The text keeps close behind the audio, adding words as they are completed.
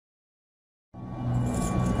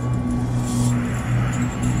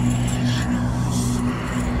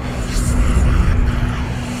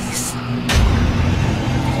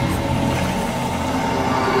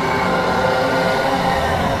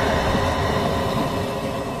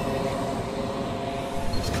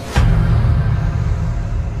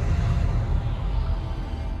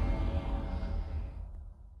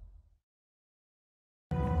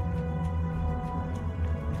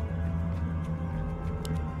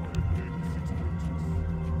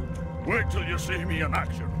Wait till you see me in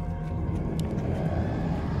action.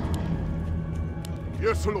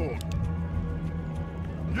 Yes, Lord.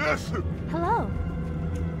 Yes! Hello.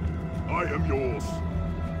 I am yours.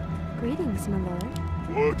 Greetings, my lord.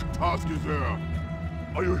 What task is there?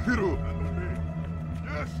 Are you hero and obey?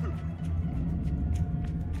 Yes!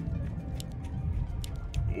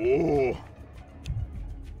 Oh!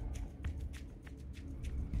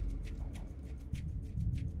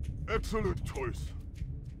 Excellent choice.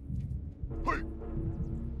 Hey!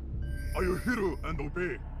 Are you hero and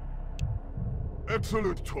obey?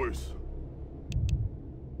 Excellent choice.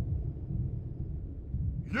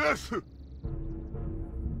 Yes!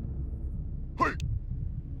 Hey!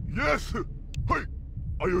 Yes! Hey!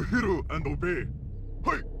 Are you hero and obey?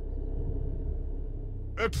 Hey!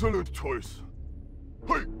 Excellent choice.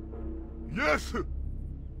 Hey! Yes!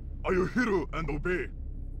 Are you hero and obey?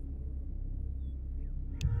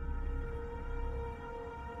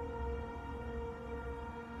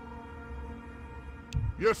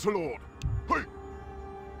 Yes, Lord. Hey!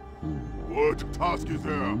 What task is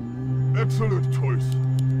there? Excellent choice.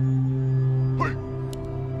 Hey!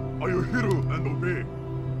 Are you hero and obey?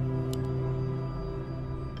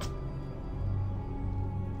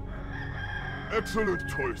 Excellent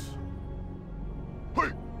choice.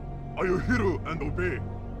 Hey! Are you hero and obey?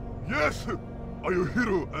 Yes! Are you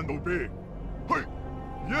hero and obey? Hey!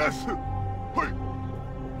 Yes! Hey!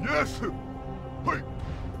 Yes! Hey!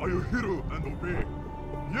 Are you hero and obey?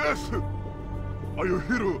 Yes! Are you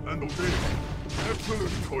hero and obey?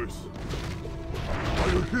 Excellent choice. Are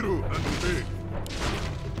you hero and obey?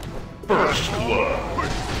 First blood.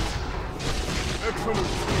 Hey! Excellent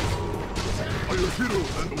choice. Are you hero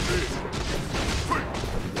and obey? Hey!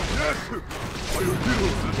 Yes! Are you hero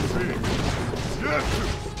and obey? Yes!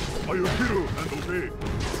 Are you hero and obey?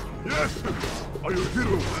 Yes! Are you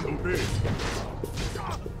hero and obey?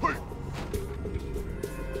 Hey!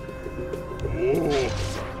 Oh!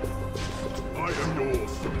 I am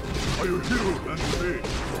yours. Are you hero and obey?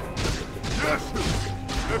 Yes!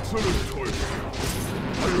 Excellent choice.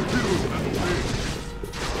 Are you hero and obey?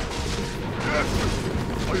 Yes!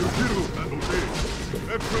 Are you hero and obey?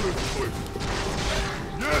 Excellent choice.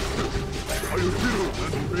 Yes! Are you hero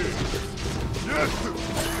and obey? Yes!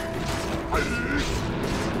 Hey!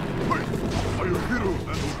 Are you hero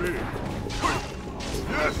and obey? Hey!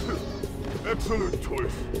 Yes! Excellent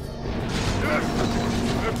choice. Yes!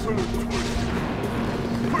 Excellent choice.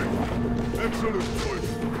 Hey! Excellent choice.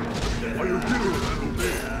 Are you hero and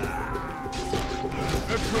obey?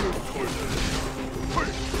 Excellent choice. Hey!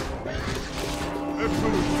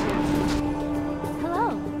 Excellent choice. Hello.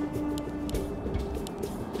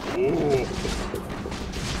 Oh!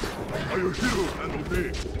 Are you hero and obey?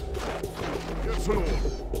 Yes, Lord.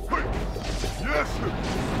 Hey! Yes!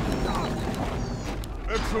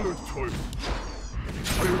 Excellent choice.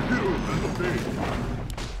 Are you hero and obey?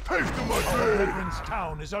 Taste of my blade! Veteran's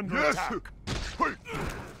town is under attack. Hey!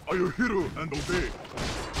 Are you hero and obey?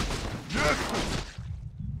 Yes!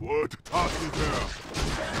 What task is there?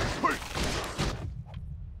 Hey!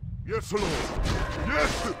 Yes, Lord!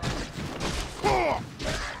 Yes! Oh!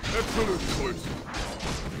 Excellent choice!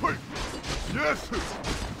 Hey! Yes!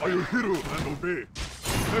 Are you hero and obey?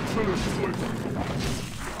 Excellent choice!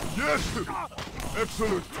 Yes!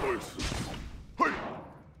 Excellent choice! Hey!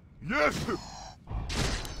 Yes!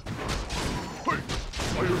 Hey!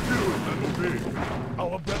 Are you hero and obey?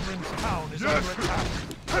 Our veteran's town is Yes! under attack.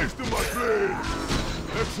 Taste of my blade!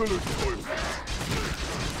 Excellent choice!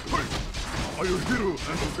 Hey! Are you hero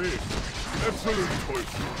and obey? Excellent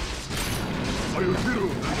choice! Are you hero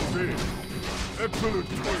and obey? Excellent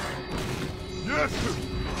choice! Yes!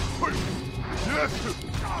 Hey! Yes!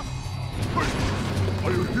 Hey!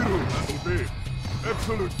 Are you hero and obey?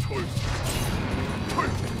 Excellent choice! Hey!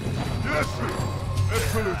 Yes!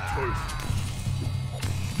 Excellent choice!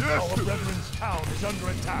 Yes! Our veteran's town is under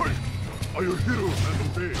attack. Hey! Are you hero and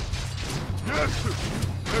obey? Yes!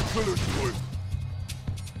 Excellent choice!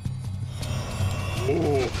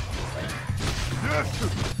 Oh! Yes!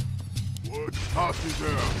 What task is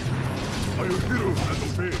there? Are you hero and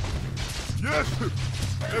obey? Yes!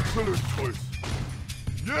 Excellent choice!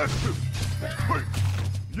 Yes! Hey!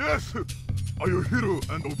 Yes! Are you hero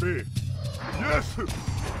and obey? Yes!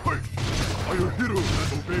 Hey! Are you hero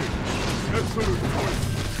and obey? Excellent choice!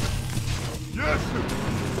 Yes!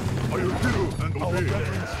 Are you hero and Our obey?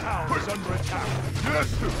 veteran's town is under attack. Yes!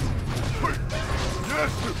 Hey!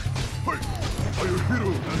 Yes! Hey! Are you hero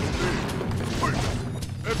and obey? Hey!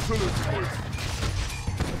 Excellent choice!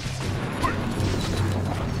 Hey!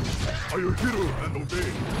 Are you hero and obey?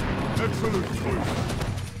 Excellent choice!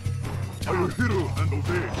 Are you hero and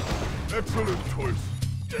obey? Excellent choice!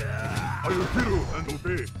 Are you hero and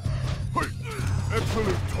obey? Hey!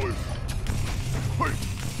 Excellent choice. Hey!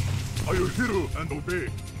 Are you hero and obey?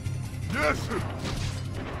 Yes!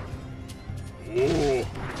 Oh!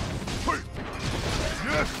 Hey!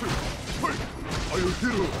 Yes! Hey! Are you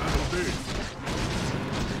hero and obey?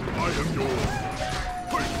 I am yours.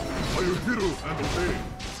 Hey! Are you hero and obey?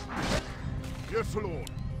 Yes, Lord.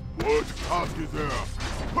 What task is there?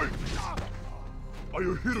 Hey! Are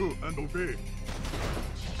you hero and obey?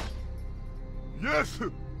 Yes!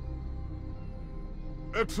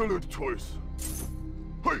 Excellent choice.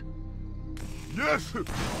 Hey! Yes!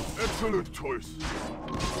 Excellent choice.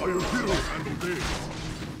 Are you hero and obey?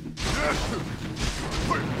 Yes!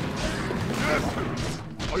 Hey! Yes!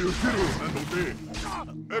 Are you hero and obey?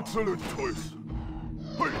 Excellent choice.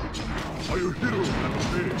 Hey! Are you hero and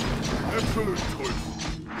obey? Excellent choice.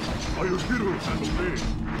 Are you hero and obey?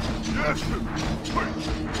 Yes! Hey!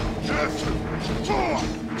 Yes! Oh!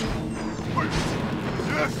 Hey!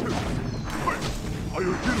 Yes! Hey! Are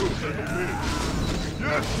you hero and obey?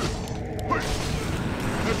 Yes! Hey!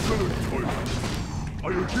 Excellent choice.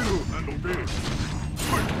 Are you hero and obey?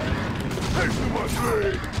 Hey! Hasten my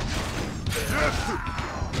blade! Yes!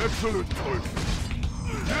 Excellent choice.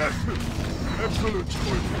 Yes! Excellent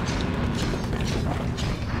choice.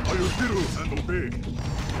 Are you hero and obey?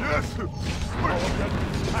 Yes! Hey!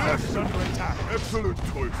 Yes! Under attack. Excellent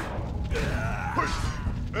choice. Hey!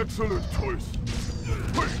 Excellent choice.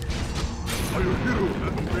 Hey! Are you hero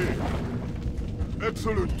and obey?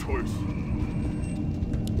 Excellent choice.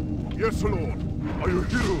 Yes, Lord. Are you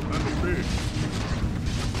hero and obey?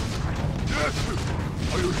 Yes!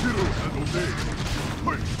 Are you hero and obey?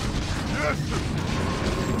 Hey! Yes!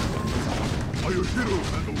 Are you hero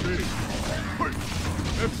and obey? Hey!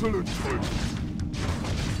 Excellent choice.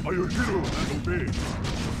 Are you hero and obey?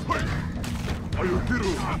 Hey! Are you hero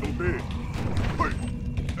and obey? Hey!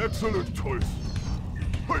 Excellent choice.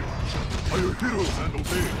 Hey! Are you hero and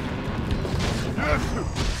obey? Yes!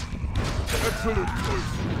 Excellent choice.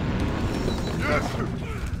 Yes!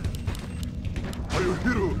 Are you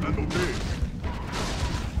hero and obey?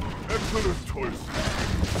 Excellent choice.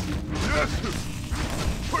 Yes!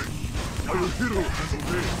 Hey! Are you hero and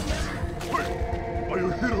obey? Hey! Are you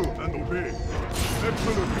hero and obey?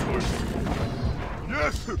 Excellent choice.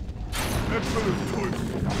 Yes! Excellent choice.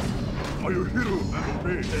 Are you hero and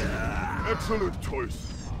obey? Excellent choice.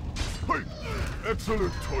 Hey!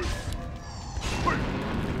 Excellent choice. Hey!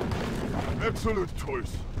 Excellent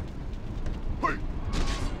choice. Hey!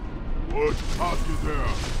 What task is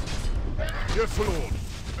there? Yes, Lord.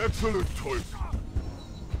 Excellent choice.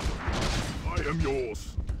 I am yours.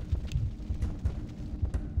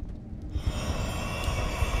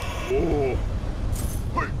 Oh!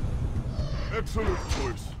 Hey! Excellent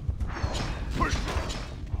choice. Hey!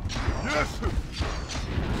 Yes!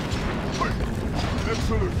 Hey!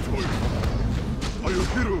 Excellent choice. Are you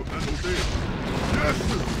hero and obey? Yes!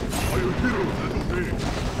 Are you hero and obey?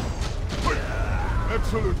 Hey!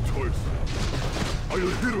 Excellent choice. Are you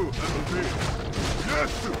hero and obey?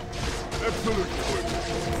 Yes! Excellent choice.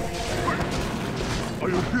 Hey! Are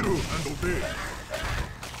you hero and obey?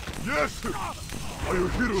 Yes! Are you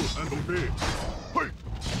hero and obey? Hey!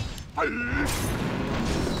 Hey!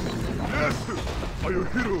 Yes! Are you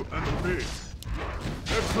hero and obey?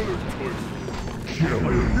 Excellent choice.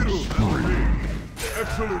 Are you hero and obey?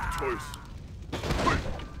 Excellent choice. Hey!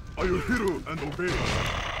 Are you hero and obey?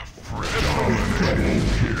 Excellent choice.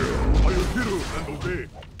 Are you hero and obey?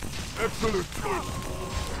 Excellent choice.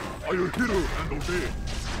 Are you hero and obey?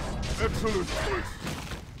 Excellent choice.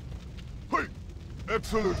 Hey!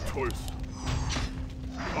 Excellent choice.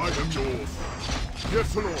 I am yours.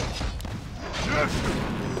 Yes, Lord. Yes!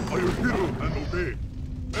 Are you hero and obey?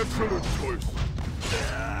 Excellent choice.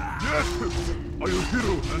 Yes! Are you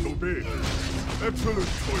hero and obey? Excellent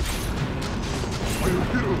choice. Are you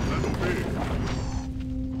hero and obey?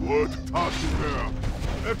 What task is there?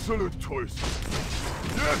 Excellent choice.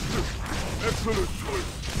 Yes! Excellent choice.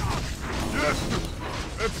 Yes!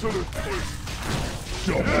 Excellent choice.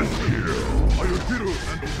 Yes! Are you hero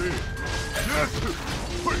and obey? Yes!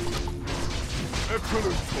 Hey!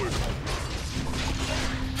 Excellent choice.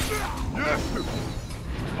 Yes!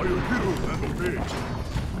 Are you hero and obey?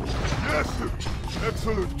 Yes!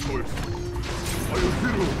 Excellent choice. Are you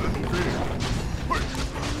hero and obey? Hey!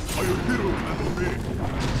 Are you hero and obey?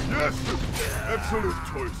 Yes! Excellent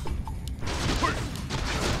choice. Hey!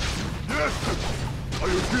 Yes! Are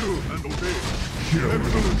you hero and obey?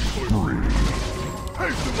 Excellent choice.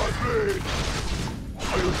 Hasten my blade!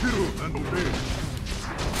 Are you hero and obey?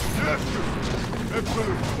 Yes!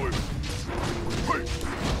 Excellent choice. Hey!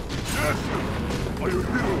 Yes! Are you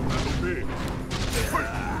hero and obey?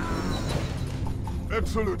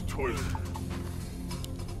 Excellent choice.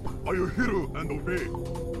 Are you hero and obey?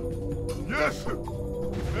 Yes!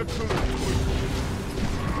 Excellent choice.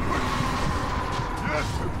 Yes!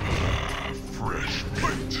 Fresh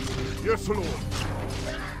meat. Yes, Lord.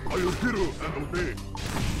 Are you hero and obey?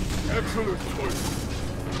 Excellent choice.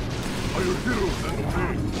 Are you hero and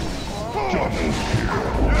obey? Double kill.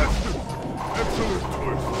 Yes! Excellent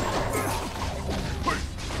choice.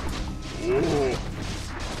 Oh!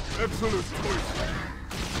 Excellent choice.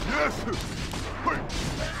 Yes!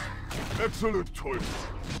 Excellent choice.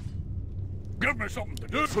 Give me something to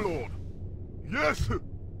do. Yes, Lord. Yes!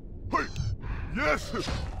 Yes!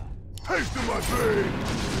 Taste of my blade!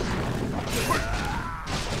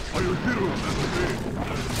 Are you hero and obey?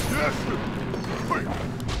 Yes!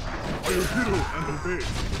 Are you hero and obey?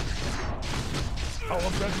 Our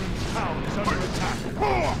brethren's town is under attack.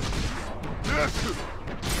 Yes!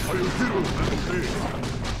 Are you hero and obey?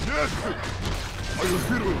 Yes! Are you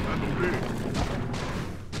hero and obey?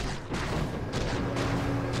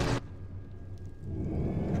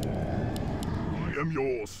 I am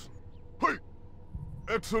yours. Hey!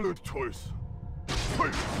 Excellent choice.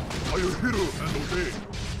 Hey! Are you hero and obey?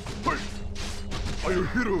 Hey! Are you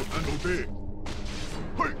hero and obey?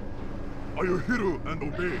 Hey! Are you hero and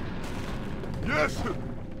obey? Yes!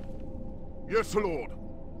 Yes, Lord.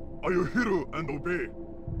 Are you hero and obey?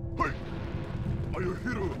 Hey! Are you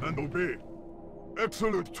hero and obey?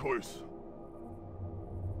 Excellent choice.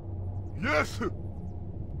 Yes!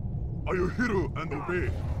 Are you hero and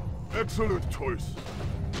obey? Excellent choice.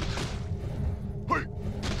 Hey!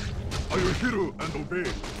 Are you hero and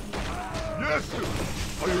obey? Yes!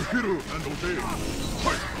 Are you hero and obey?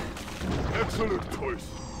 Hey! Excellent choice.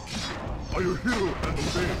 Are you hero and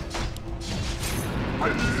obey?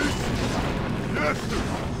 Yes!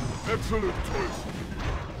 Excellent choice.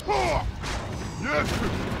 Ha! Yes!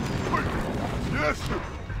 Hey! Yes!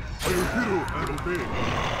 Are you hero and obey?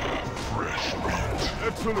 Fresh meat.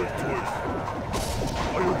 Excellent choice.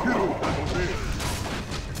 Are you hero and obey?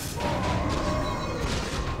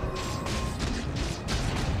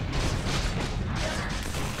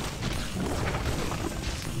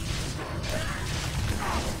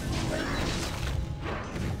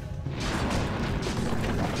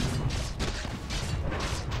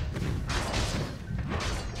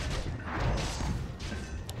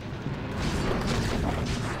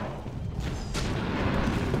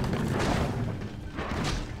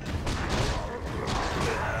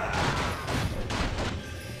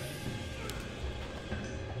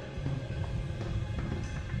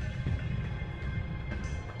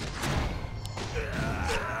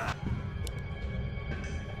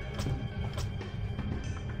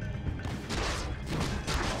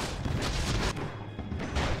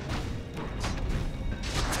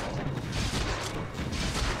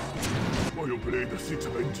 Or you blade the six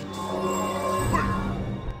of vengeance. Hey!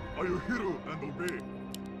 Are you hero and obey?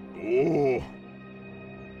 Oh!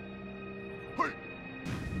 Hey!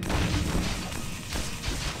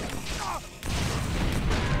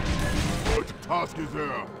 What task is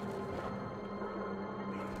there?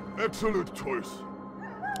 Excellent choice.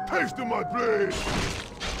 Taste of my blade!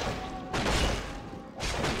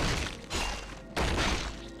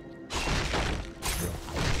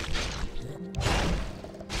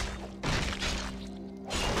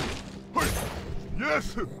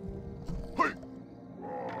 Yes! Hey!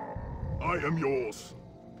 I am yours.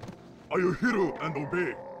 Are you hero and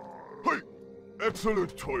obey? Hey!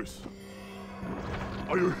 Excellent choice.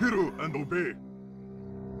 Are you hero and obey?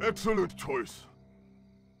 Excellent choice.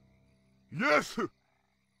 Yes!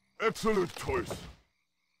 Excellent choice.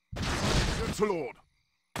 Yes, Lord.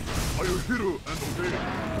 Are you hero and obey?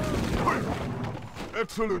 Hey!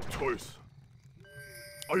 Excellent choice.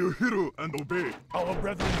 Are you hero and obey? Our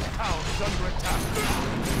brethren's town is under attack.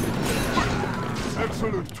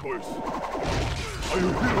 Excellent choice. Are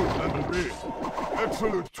you hero and obey?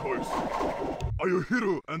 Excellent choice. Are you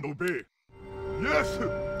hero and obey? Yes!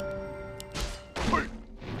 Hey!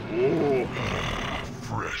 Oh!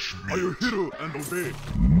 Fresh Are you meat. hero and obey?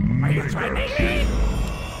 Are you trying to me?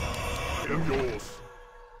 I am yours.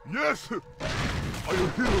 Yes! Are you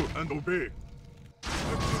hero and obey?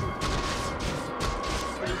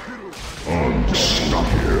 Are you hero? I'm stuck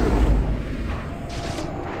here.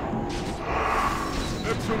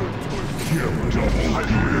 Excellent choice. Give double I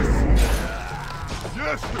kill.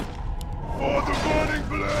 Yes! For the burning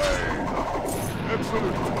blade!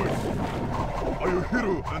 Excellent choice. Are you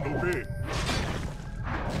hero and obey?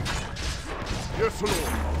 Yes, Lord.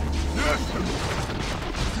 Yes!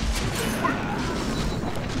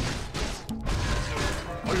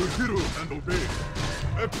 Are you hero and obey?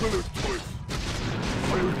 Excellent choice.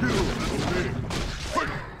 Are you hero and obey? Hey!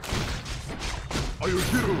 Are you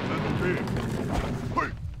hero and obey? Hey!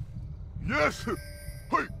 Yes!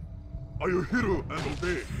 Hey! Are you hero and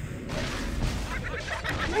obey?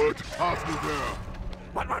 What task is there?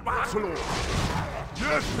 What? Slow!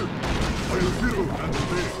 Yes! Are you hero and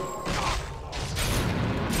obey?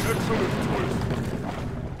 Excellent choice!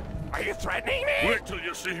 Are you threatening me? Wait till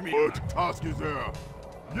you see me! What task is there?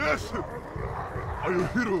 Yes! Are you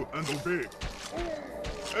hero and obey?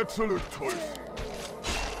 Excellent choice!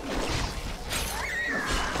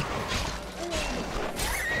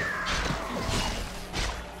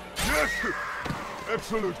 Yes!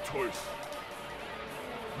 Excellent choice!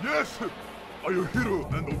 Yes! Are you hero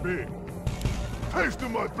and obey? Taste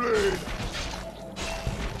my blade!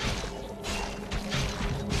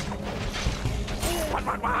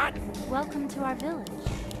 What? Welcome to our village.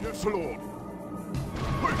 Yes, Lord!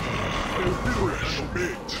 Hey! Are you hero and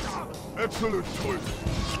obey? Excellent choice!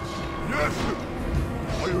 Yes!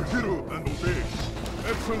 Are you hero and obey?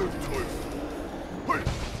 Excellent choice! Hey!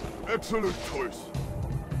 Excellent choice!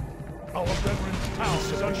 Our brethren's town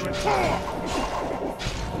is under attack.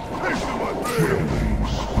 Taste my blade!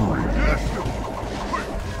 Yes! Hey!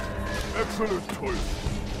 Excellent choice!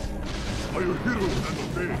 Are you hero and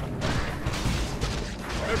obey?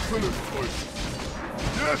 Excellent choice!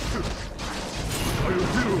 Yes! Are you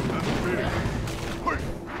hero and obey? Hey!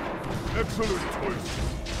 Excellent choice!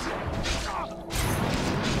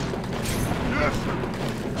 Yes!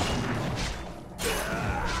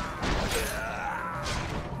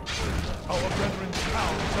 Our brethren's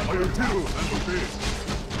town is Are under you attack. hero and obey?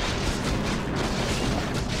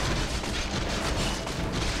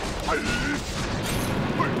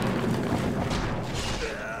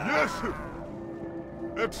 Yes!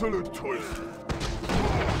 Excellent choice!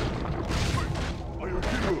 Are you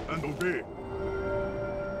hero and obey?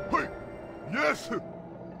 Hey! Yes!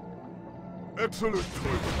 Excellent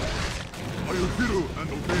choice! Are you hero and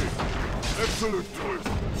obey? Excellent choice!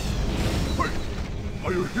 Hey!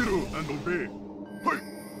 Are you hero and obey? Hey!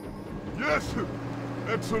 Yes!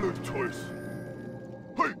 Excellent choice!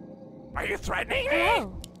 Hey! Are you threatening me?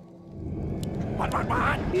 Hello.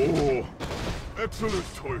 What? Oh! Excellent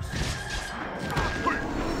choice! Hey!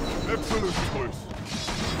 Excellent choice!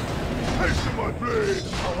 Taste my blade!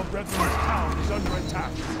 Our brethren's town is under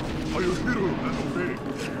attack. Are you hero and obey?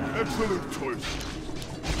 Excellent choice!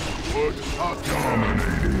 What task?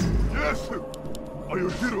 Dominating. Yes! Are you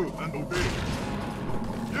hero and obey?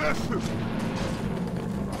 Yes!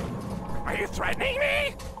 Are you threatening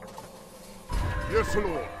me? Yes,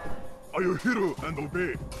 Lord! Are you hero and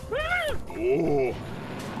obey? Oh!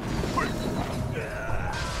 Hey!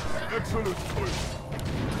 Excellent choice!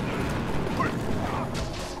 Hey!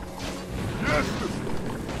 Yes!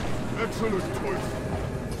 Excellent choice!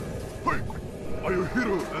 Hey! Are you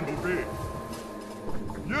hero and obey?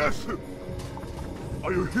 Yes!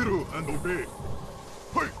 Are you hero and obey?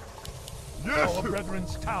 Hey! Yes! Our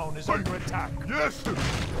brethren's town is under attack. Yes!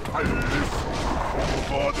 I live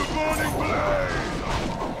for the burning blade!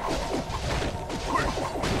 Hey!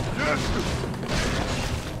 Yes!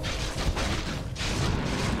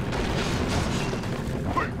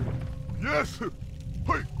 Hey! Yes!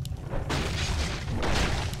 Hey!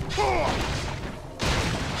 Ah!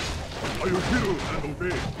 Are you hero and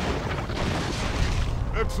obey?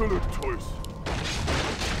 Excellent choice!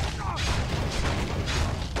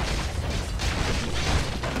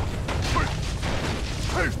 Hey!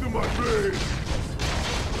 Taste my blade!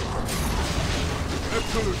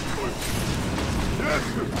 Excellent choice! Yes!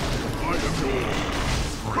 I am yours!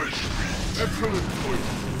 Hey! Excellent choice!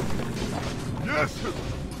 Yes!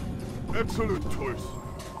 Excellent choice!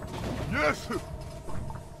 Yes!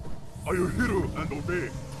 Are you hero and obey?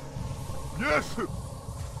 Yes!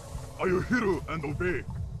 Are you hero and obey?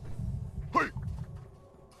 Hey!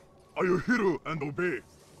 Are you hero and obey?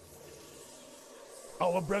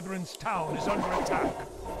 Our brethren's town is under attack.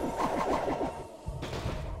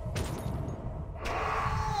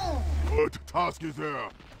 What task is there?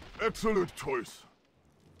 Excellent choice.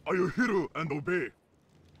 Are you hero and obey?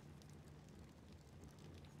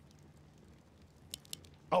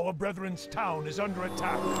 Our brethren's town is under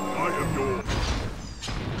attack. I am yours.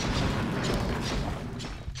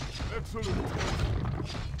 Excellent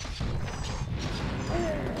choice.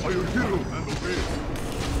 Are you hero and obey?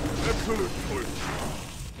 Excellent choice.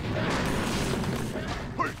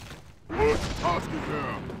 Hey! What task is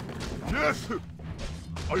there? Yes!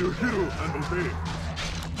 Are you hero and obey?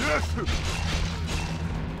 Yes!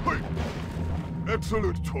 Hey!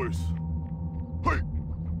 Excellent choice. Hey!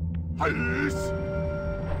 Yes!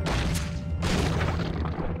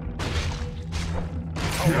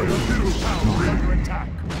 Our middle town is under attack.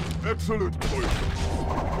 Excellent choice.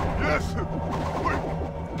 Yes! Hey!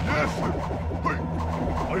 Yes! Hey!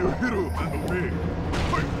 Are you hero and obey?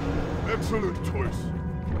 Hey! Excellent choice.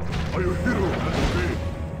 Are you hero and obey?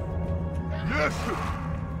 Yes!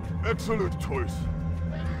 Excellent choice.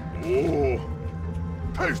 Oh!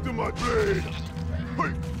 Taste my blade!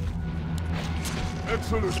 Hey!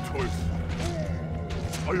 Excellent choice.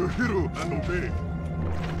 Are you hero and obey?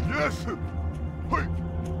 Yes! Hey!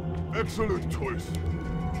 Excellent choice.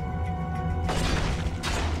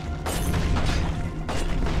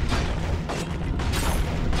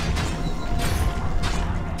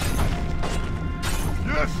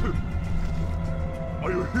 Yes!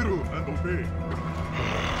 Are you hero and obey?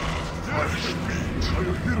 Yes! Are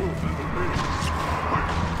you hero and obey?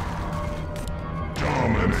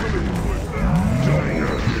 Excellent choice.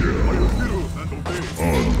 Are you hero and obey?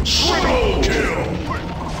 Triple kill!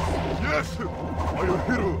 Yes! Are you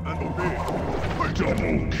hero and obey?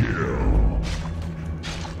 Double kill!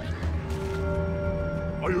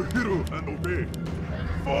 Are you hero and obey?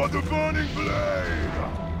 For the burning blade!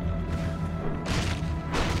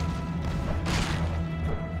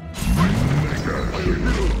 Are you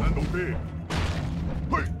hero and obey?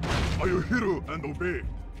 Hey! Are you hero and obey?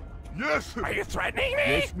 Yes! Are you threatening me?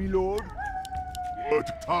 Yes, me lord. What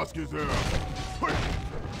task is there? Hey!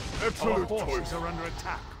 Our Excellent forces choice. are under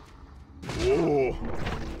attack. Oh!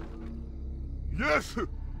 Yes!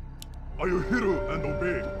 Are you hero and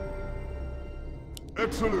obey?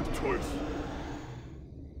 Excellent choice.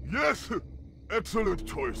 Yes! Excellent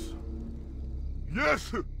choice.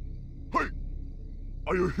 Yes! Hey!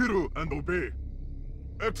 Are you hero and obey?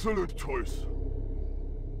 Excellent choice.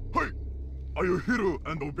 Hey! Are you hero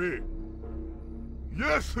and obey?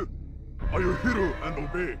 Yes! Are you hero and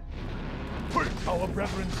obey? Hey! Our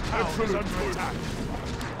brethren's town is Excellent under choice. attack.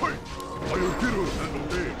 Hey! Are you hero and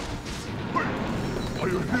obey? Hey! Are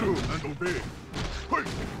you hero and obey? Hey!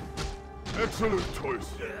 Excellent choice.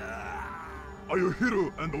 Are you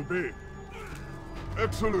hero and obey?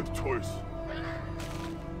 Excellent choice.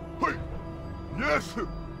 Hey! Yes!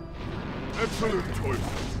 Excellent choice.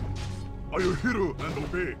 Are you hero and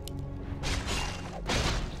obey?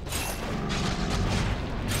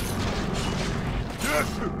 Yes!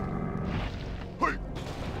 Hey!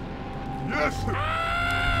 Yes!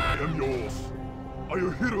 I am yours. Are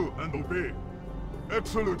you hero and obey?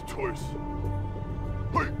 Excellent choice.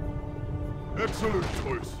 Hey! Excellent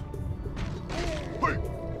choice. Hey!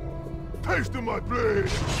 Taste my blade!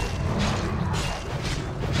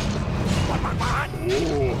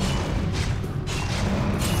 Oh!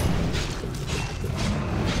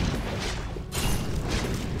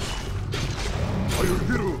 Are you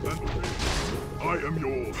hero and obey? I am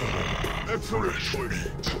yours. Excellent choice.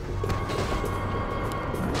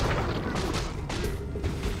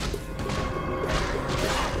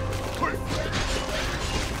 Hey!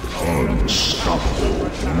 Unstoppable!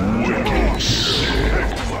 Wicked sick!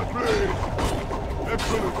 Taste my blade!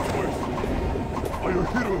 Excellent choice. Are you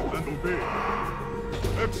hero and obey?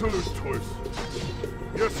 Excellent choice.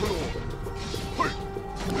 Yes, Lord. Hey!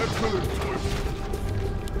 Excellent choice.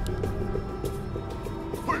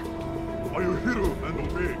 Hey! Are you hero and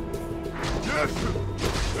obey? Yes!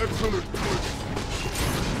 Excellent choice.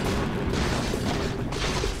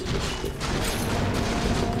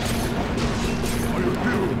 Are you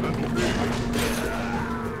hero and obey?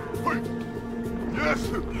 Hey! Yes!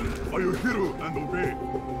 Are you hero and obey?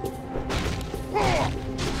 Ah!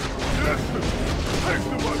 Yes! Thanks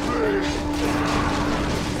to my blade!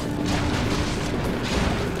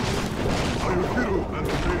 Are you hero and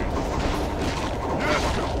obey? Yes!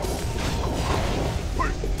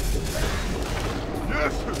 Hey!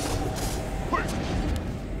 Yes! Hey!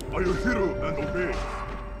 Are you hero and obey?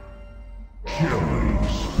 Killing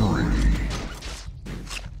spree!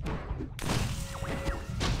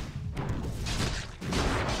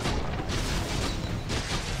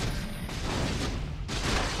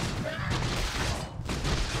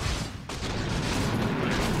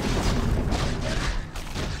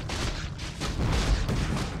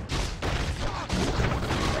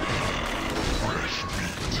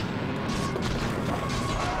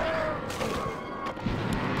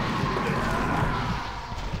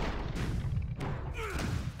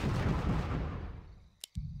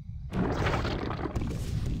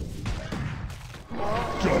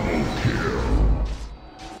 Double kill!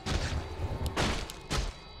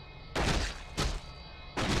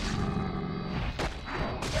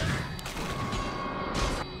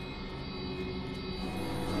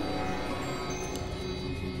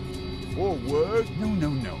 More word? No,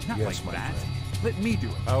 not Yes, like my that. friend. Let me do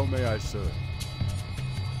it. How may I serve?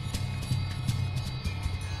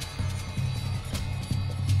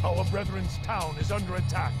 Our brethren's town is under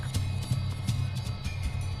attack.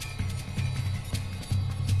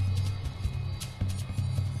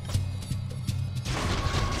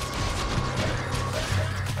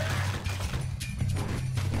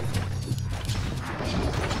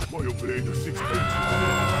 Royal Blade of 6 pages.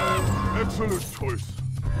 Excellent choice.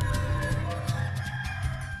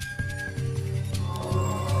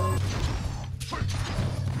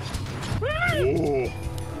 Oh!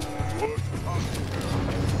 What?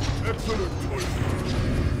 Excellent choice.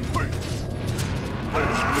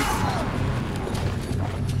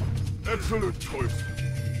 Excellent choice.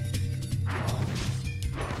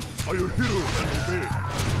 Are you hero and obey?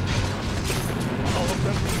 Our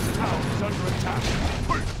brethren's town is under attack.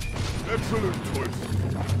 Excellent choice.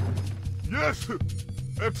 Yes!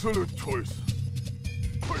 Excellent choice.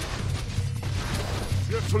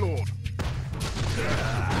 Yes, Lord.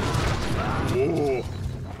 Oh!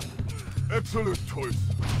 Excellent choice.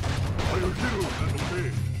 Are you hero and obey?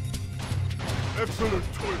 Excellent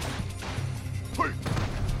choice.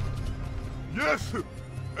 Yes!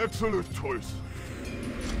 Excellent choice.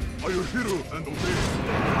 Are you hero and obey?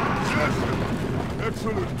 Yes!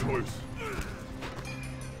 Excellent choice.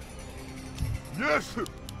 Yes!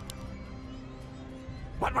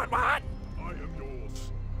 What? I am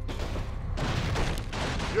yours.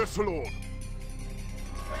 Yes, Lord.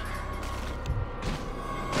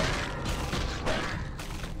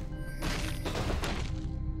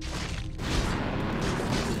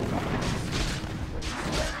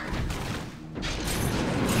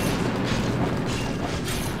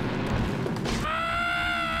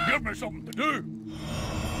 Give me something to do.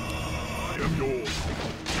 I am yours.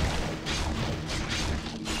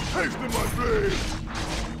 Hasten my blade!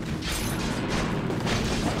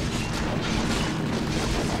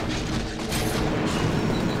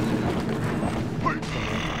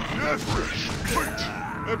 Yes!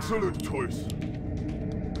 Excellent choice.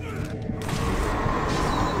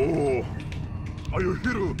 Oh! Are you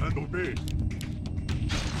hero and obey?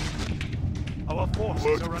 Our forces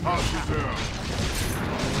What are under task is attack. there?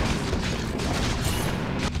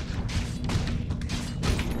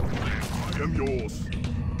 I am yours.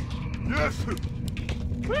 Yes!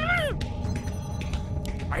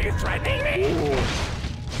 Are you threatening me? Oh!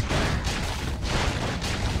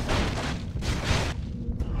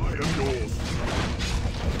 I am yours.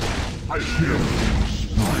 I hear you.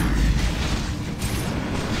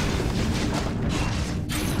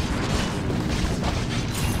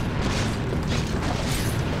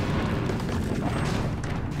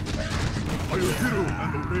 Are you hero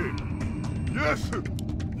and obey? Yes!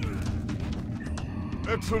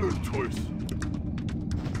 Excellent choice.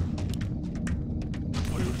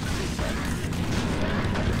 Are you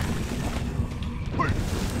Wait!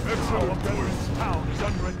 Our Excellent choice. brethren's town is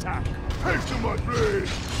under attack. Hasten my blade!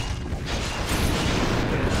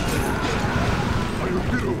 Are you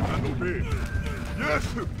hero and obey? Yes!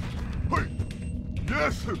 Wait!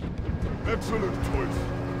 Yes! Excellent choice.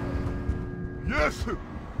 Yes!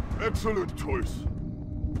 Excellent choice.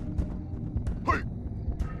 Hey!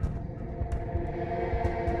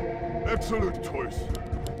 Excellent choice.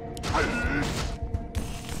 Hey!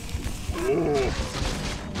 Oh!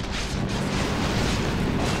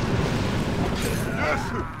 Yes!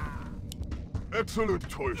 Excellent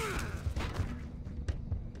choice.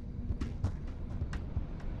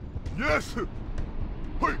 Yes!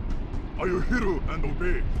 Hey! Are you hero and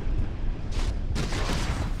obey?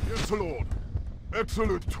 Yes, Lord.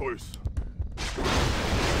 Excellent choice.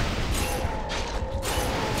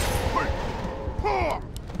 Hey! Ha!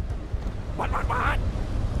 What?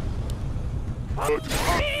 Good.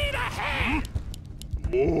 Speed ahead!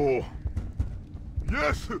 Oh!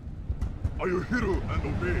 Yes! Are you hero and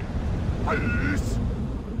obey? Yes!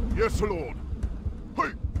 Yes, Lord.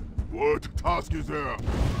 Hey! What task is there?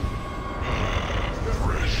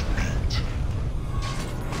 Fresh meat.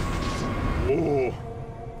 Oh!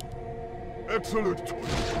 Excellent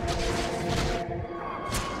choice.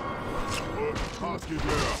 What task is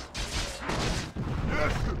there?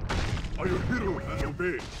 Yes! Are you hero and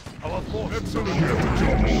obey? Our forces Excellent Double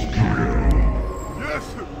choice. kill. Yes!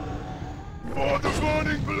 For the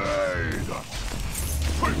burning blade!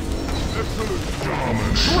 Hey! Excellent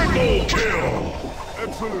choice. Triple kill.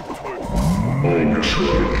 Excellent choice.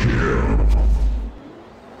 Ultra kill.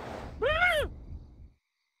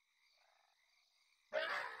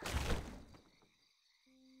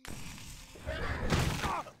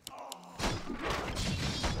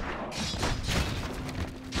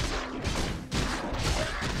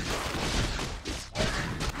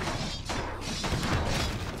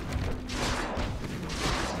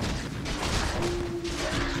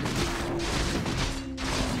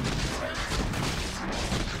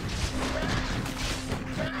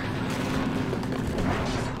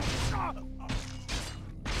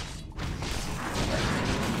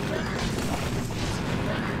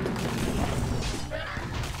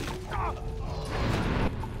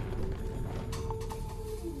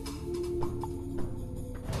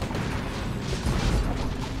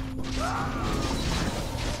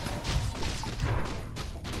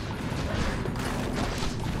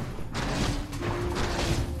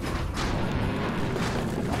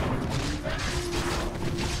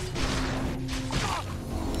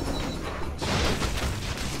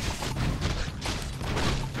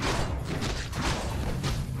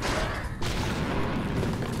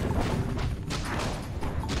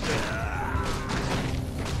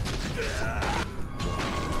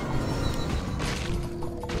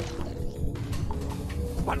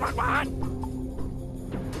 What?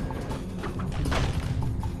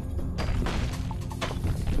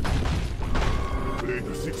 Blade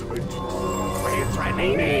of six vengeance. Are you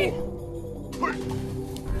threatening me? Hey!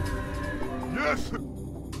 Yes!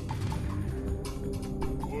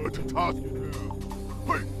 What a task is here?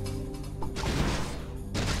 Hey!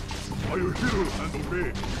 Are you hero and obey?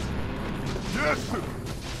 Yes!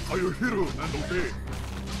 Are you hero and obey?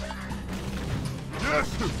 Yes!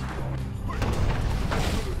 Hey!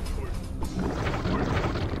 Excellent choice. Hey!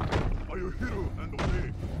 Are you hero and obey?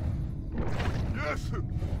 Yes!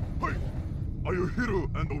 Hey! Are you hero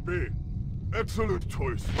and obey? Excellent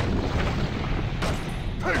choice.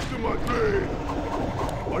 Take my blade!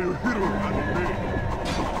 Are you hero and obey?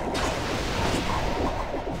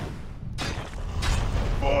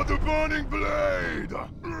 For the burning blade!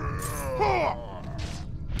 Ha!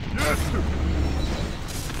 Yes!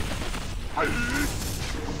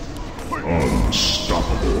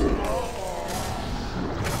 Unstoppable.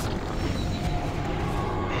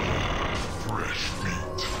 Fresh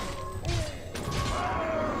meat.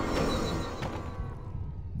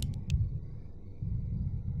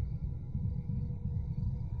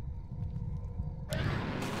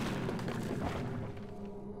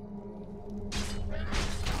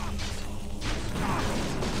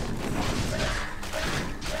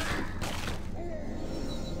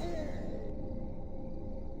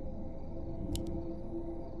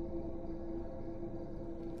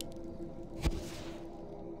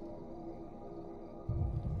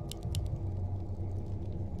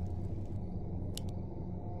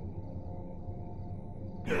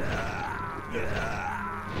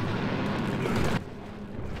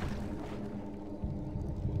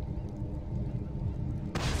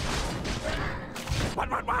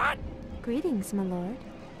 What? Greetings, my lord.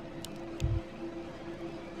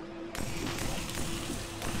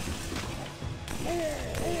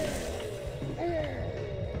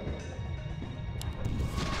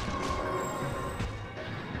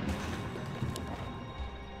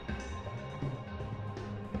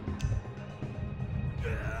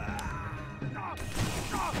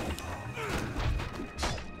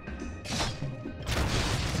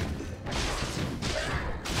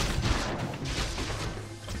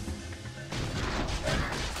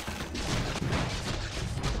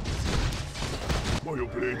 For your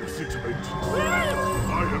blade of six vengeance.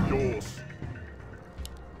 I am yours.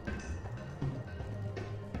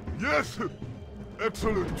 Yes!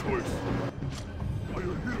 Excellent choice. Are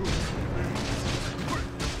you hero?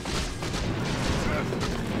 Yes!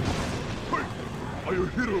 Are you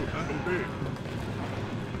hero and obey?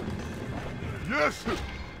 Yes!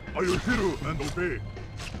 Are you hero and obey?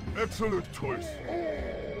 Excellent choice.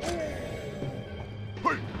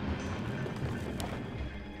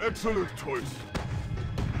 Excellent choice.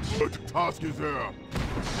 What task is there?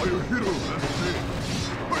 Are you hero and obey?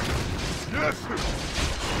 Yes!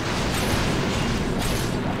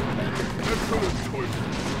 Excellent choice.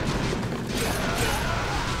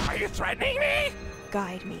 Are you threatening me?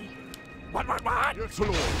 Guide me. What? Yes,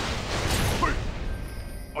 Lord.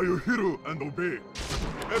 Are you hero and obey?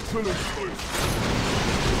 Excellent choice.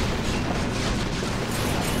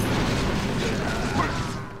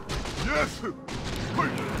 Yes!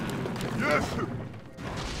 Yes!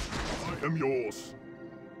 I am yours.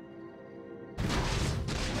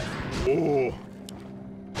 Oh!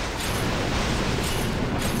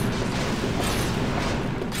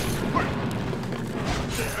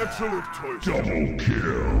 Excellent choice. Double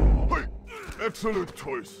kill. Excellent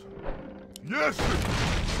choice. Yes!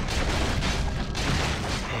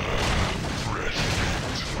 Fresh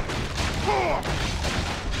meat. Ha!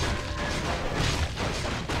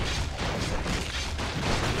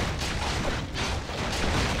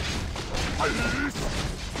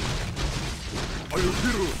 Are you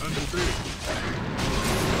hero and obey?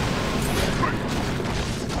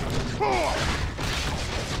 Ha!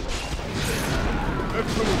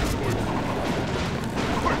 Excellent choice.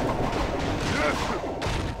 Yes!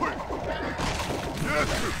 Yes!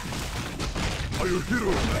 Are you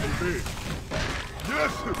hero and obey?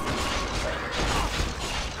 Yes!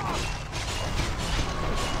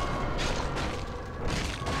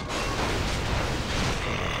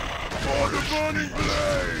 For the burning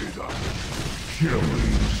blade!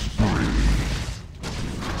 Killing spree.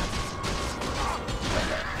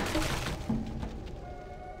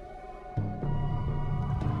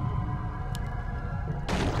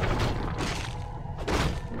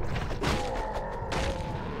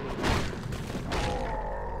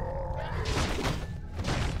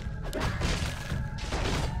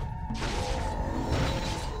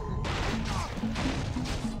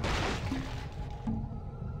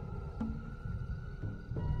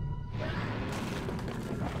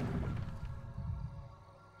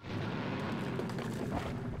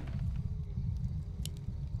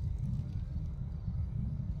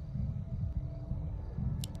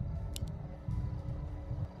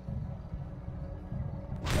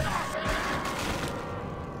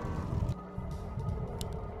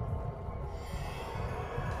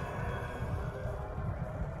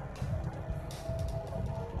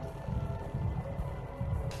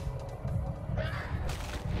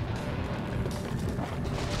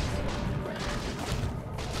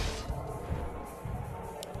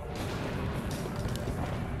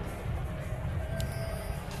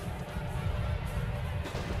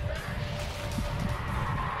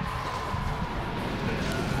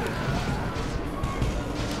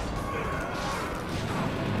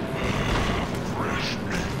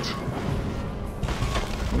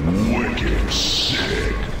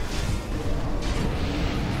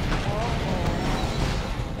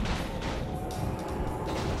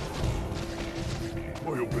 I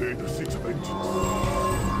obey the six benches.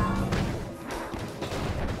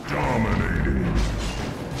 Dominating.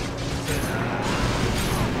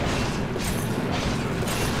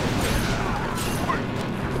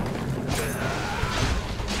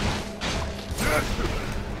 Yes!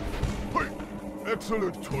 Hey!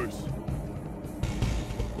 Excellent choice.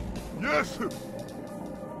 Yes!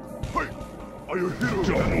 Hey! Are you hero?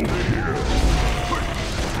 Double kill. Hey!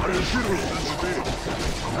 Are you hero and obey?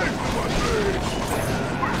 Hey, my way!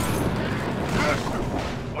 Hey! Yes!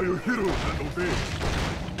 Are you hero and obey?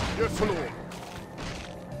 Yes, Lord.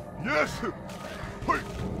 Yes! Hey!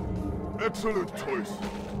 Excellent choice.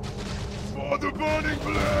 For the burning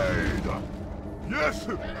blade! Yes!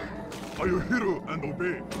 Are you hero and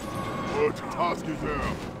obey? What task is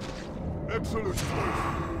there? Excellent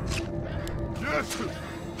choice. Yes!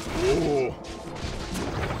 Oh!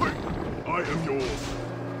 Hey! I am yours.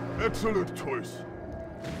 Excellent choice.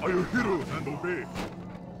 Are you hero and obey?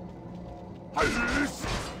 Yes!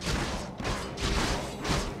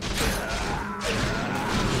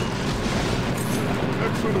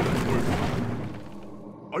 Excellent choice.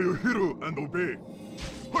 Are you hero and obey?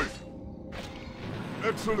 Hey!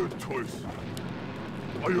 Excellent choice.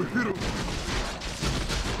 Are you hero?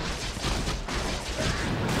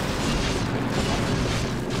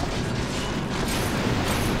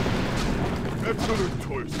 Excellent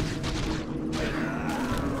choice.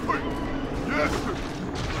 Hey! Yes!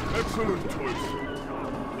 Excellent choice.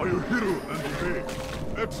 Are you hero and obey?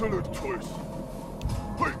 Excellent choice.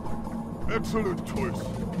 Hey! Excellent choice.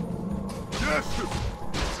 Yes!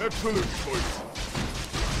 Excellent choice.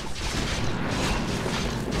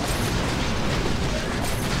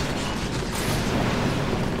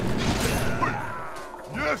 Hey!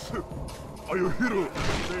 Yes! Are you hero and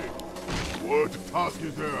obey? What task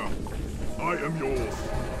is there? I am yours.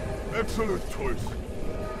 Excellent choice.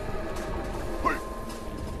 Hey!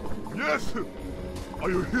 Yes! Are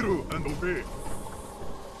you hero and obey?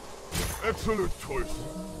 Excellent choice.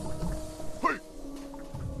 Hey!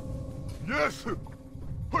 Yes!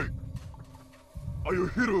 Hey! Are you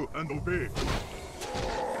hero and obey?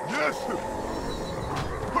 Yes!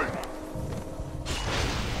 Hey!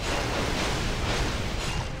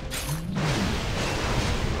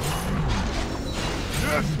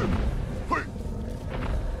 Yes! Hey!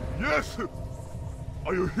 Yes!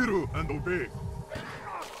 Are you hero and obey?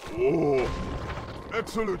 Oh!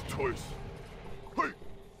 Excellent choice. Hey!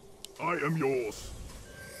 I am yours.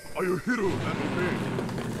 Are you hero and obey?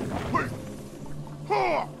 Hey!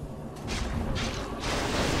 Ha!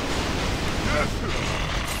 Yes!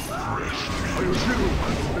 Are you hero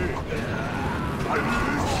and obey? I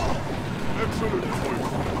release. Excellent choice.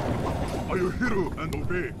 Are you hero and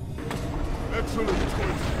obey? Excellent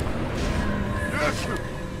choice. Yes!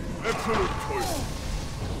 Excellent choice.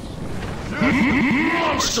 Yes!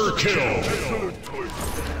 Monster kill. Excellent choice.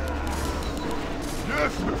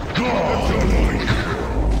 Yes! Godlike.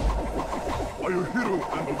 Are you hero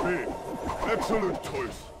and obey? Excellent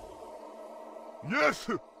choice. Yes!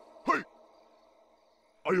 Hey!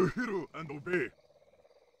 Are you hero and obey?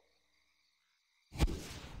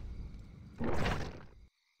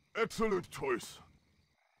 Excellent choice.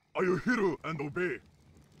 Are you hero and obey?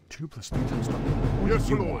 2 + 3 × 1. What Yes, do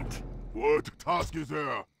you Lord. want? What task is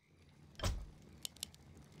there?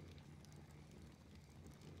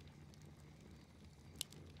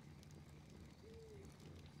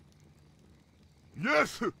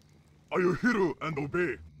 Yes! Are you hero and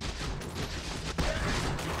obey?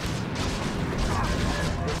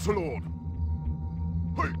 Yes, Lord.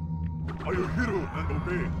 Hey! Are you hero and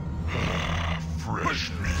obey?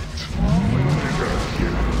 Fresh meat.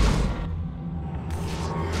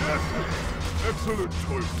 Yes! Excellent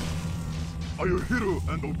choice. Are you hero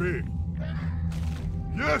and obey?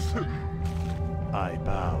 Yes! I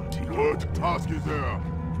bow to you. What task is there?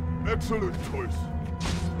 Excellent choice.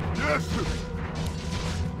 Yes!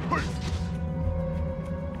 Hey!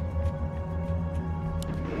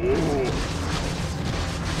 Oh!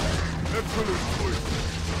 Excellent choice.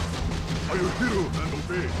 Are you hero and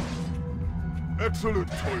obey? Excellent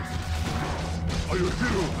choice. Are you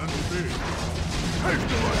hero and obey? Take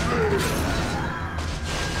the blade!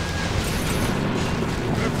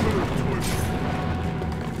 Excellent choice.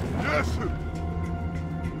 Yes!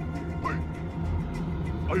 Hey!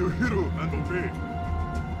 Are you hero and obey?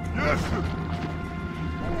 Yes!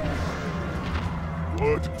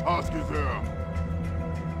 What task is there?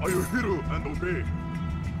 Are you hero and obey?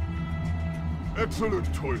 Excellent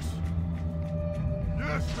choice.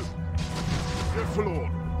 Yes! Yes,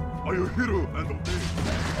 Lord. Are you hero and obey?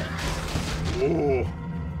 Oh!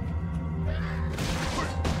 Hey!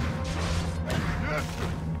 Yes!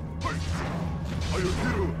 Hey! Are you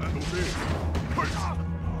hero and obey? Hey!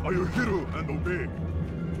 Are you hero and obey?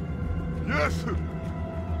 Yes!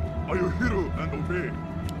 Are you hero and obey?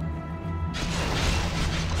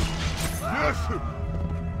 Yes!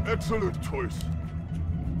 Excellent choice.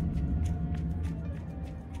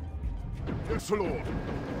 Yes, Lord.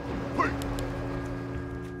 Hey!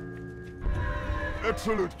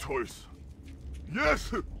 Excellent choice.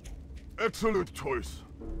 Yes! Excellent choice.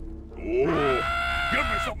 Oh! Give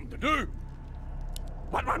me something to do.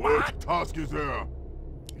 What? What task is there?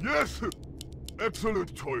 Yes!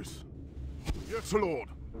 Excellent choice. Yes, Lord.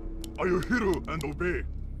 Are you hero and obey?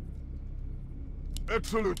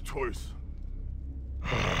 Excellent choice.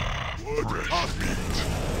 What task?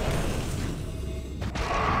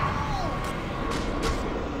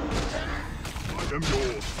 I am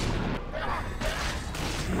yours.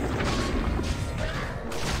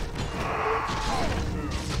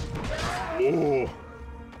 Oh!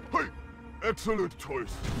 Hey! Excellent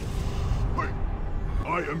choice. Hey!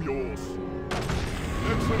 I am yours.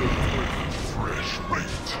 Excellent choice. Fresh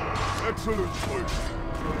meat. Excellent choice.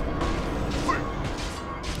 Hey!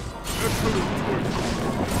 Excellent choice.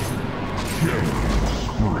 Killing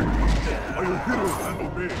spree. Are you hero and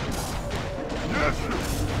obey? Yes!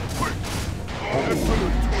 Hey!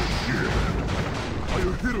 Excellent choice. Are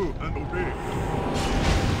you hero and obey?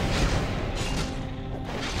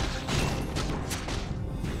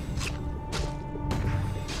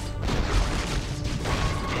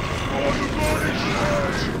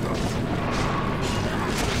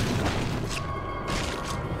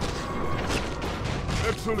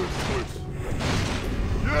 Excellent choice.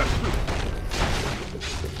 Yes!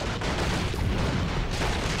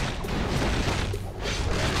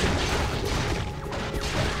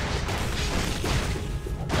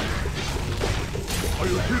 Are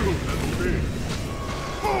you hero and obey?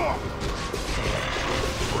 Ah!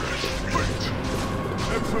 Fresh meat.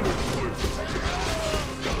 Excellent choice.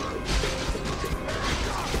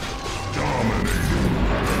 Dominating.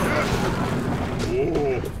 Yes!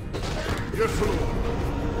 Oh! Yes, Lord.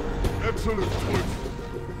 Excellent choice.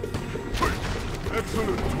 Hey!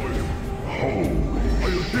 Excellent choice. Holy.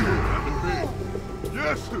 Are you hero and obey?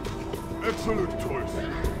 Yes! Excellent choice.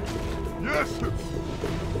 Yes!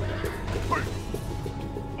 Hey!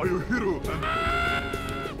 Are you hero and...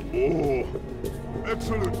 Oh!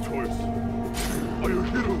 Excellent choice. Are you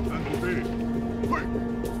hero and obey? Hey!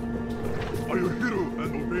 Are you hero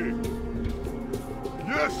and obey?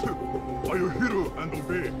 Yes! Are you hero and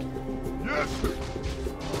obey? Yes!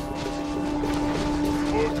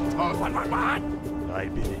 What task? What? Thy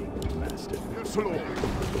bidding, master. Yes, Lord.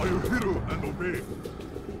 Are you hero and obey?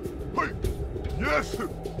 Hey! Yes!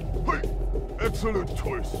 Hey! Excellent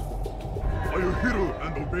choice. Are you hero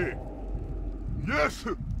and obey? Yes!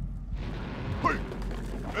 Hey!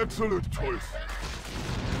 Excellent choice.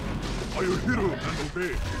 Are you hero and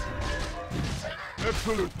obey?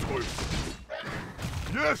 Excellent choice.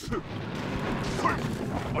 Yes! Hey!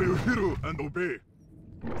 Are you hero and obey?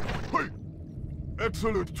 Hey!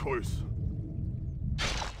 Excellent choice.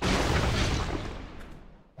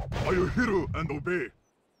 Are you hero and obey?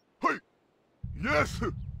 Hey! Yes!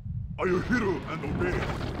 Are you hero and obey?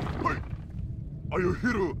 Hey! Are you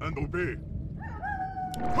hero and obey?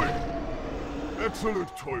 Hey!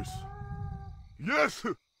 Excellent choice. Yes!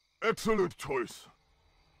 Excellent choice.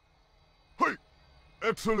 Hey!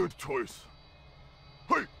 Excellent choice.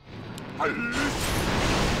 Hey! Are you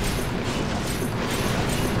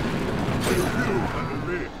hero and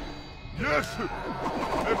obey? Yes!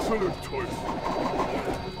 Excellent choice.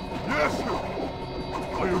 Yes!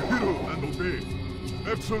 Are you hero and obey?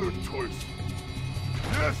 Excellent choice.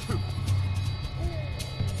 Yes!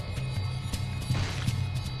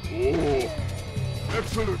 Oh!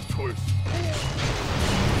 Excellent choice.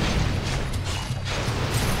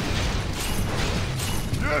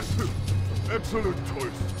 Yes! Excellent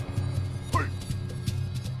choice. Hey!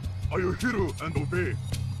 Are you hero and obey?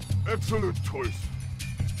 Excellent choice.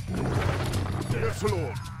 Yes,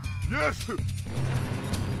 Lord. Yes!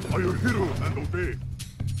 Are you hero and obey?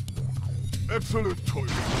 Excellent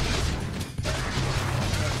choice.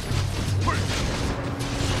 Hey!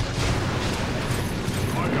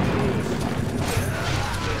 I am yours.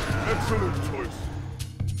 Excellent choice.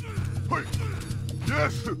 Hey!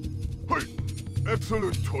 Yes! Hey!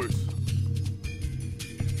 Excellent choice.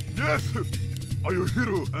 Yes! Are you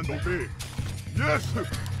hero and obey? Yes!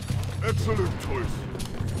 Excellent choice.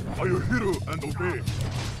 Are you hero and obey?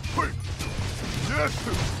 Hey! Yes!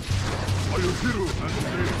 Are you hero and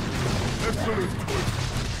obey? Excellent choice.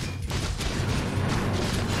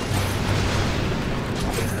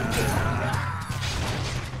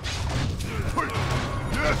 Hey!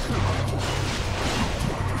 Yes!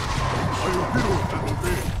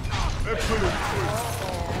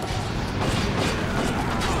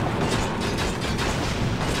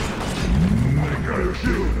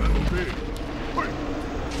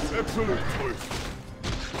 Excellent choice.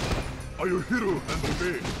 Are you hero and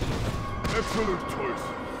obey? Excellent choice.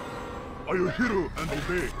 Are you hero and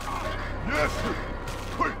obey? Yes!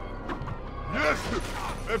 Hey! Yes!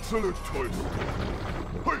 Excellent choice.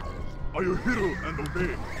 Hey! Are you hero and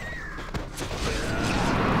obey?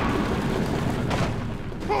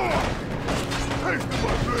 Ah! Taste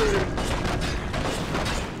my blade!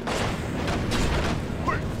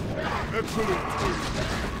 Hey! Excellent choice.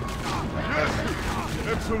 Yes!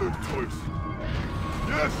 Excellent choice.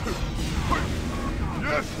 Yes! Hey!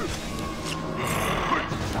 Yes! Hey!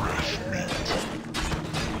 Fresh meat.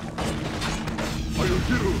 Are you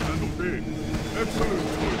hero and obey? Excellent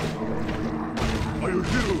choice. Are you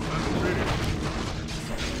hero and obey?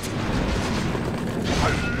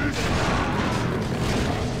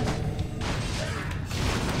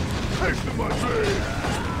 Taste my blade!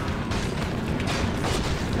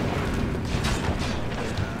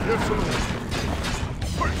 Yes, sir.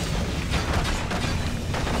 Hey!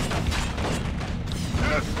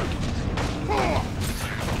 Yes! Ah!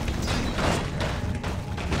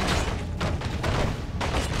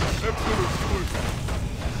 Excellent choice.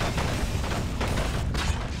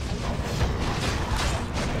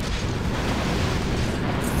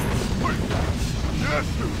 Hey! Yes!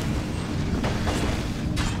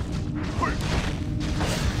 Hey!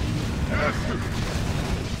 Yes!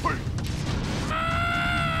 Hey!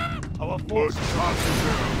 Our force Let's pass it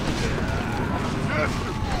down. Yes!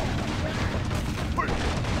 Hey!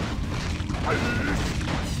 Hey!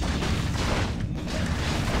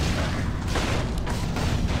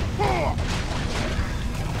 Ah! Oh!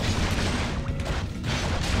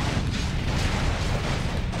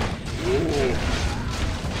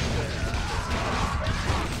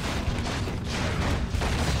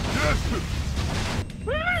 Yes!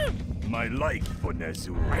 My life for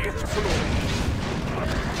Nezu.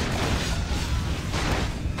 Excellent!